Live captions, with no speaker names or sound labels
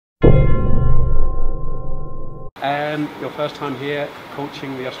Your first time here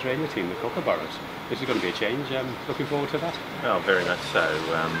coaching the Australia team, the Kookaburras. This is going to be a change. Looking forward to that. Oh, very much so.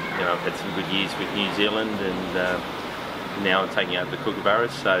 I've had some good years with New Zealand, and now I'm taking over the Kookaburras.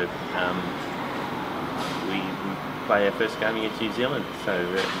 So we play our first game against New Zealand. So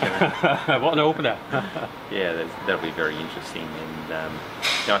what an opener! Yeah, that'll be very interesting.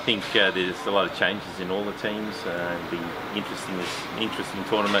 And I think there's a lot of changes in all the teams. It'll be interesting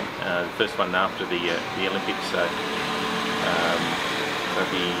tournament. The first one after the Olympics. So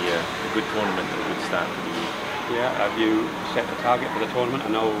it'll be a good tournament and a good start for the year. Yeah, have you set the target for the tournament? I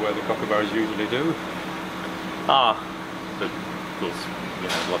know the Kookaburras usually do. But of course,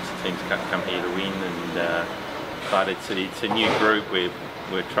 lots of teams come here to win, and but it's a new group.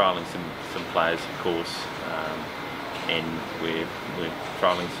 We're trialling some players, of course, and we're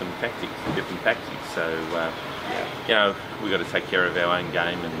trialling some different tactics. So we've got to take care of our own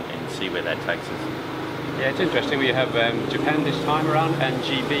game and see where that takes us. Yeah, it's interesting. We have Japan this time around and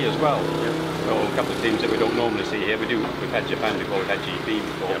GB as well. Yep. So a couple of teams that we don't normally see here. We've had Japan before, we've had GB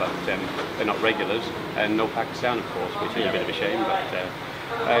before, but they're not regulars. And no Pakistan, of course, which is a bit of a shame.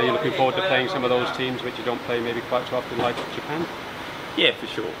 But you're looking forward to playing some of those teams which you don't play maybe quite so often, like Japan? Yeah, for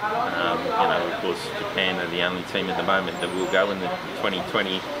sure. Of course, Japan are the only team at the moment that will go in the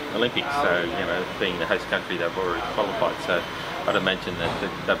 2020 Olympics. So, being the host country, they've already qualified. So I'd imagine that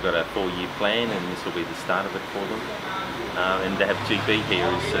they've got a 4-year plan, and this will be the start of it for them. And to have GB here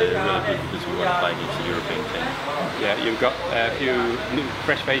is really good, because we want to play against the European teams. Yeah, you've got a few new,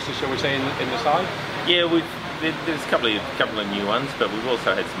 fresh faces, shall we say, in the side? Yeah, there's a couple of new ones, but we've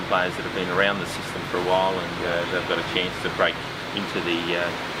also had some players that have been around the system for a while, and they've got a chance to break into the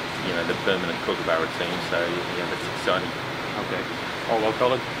permanent Kookaburra team. So that's exciting. Okay. Oh well,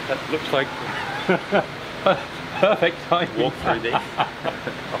 Colin, that looks like perfect time. Walk through there.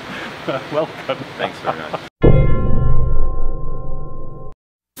 Welcome. Thanks very much.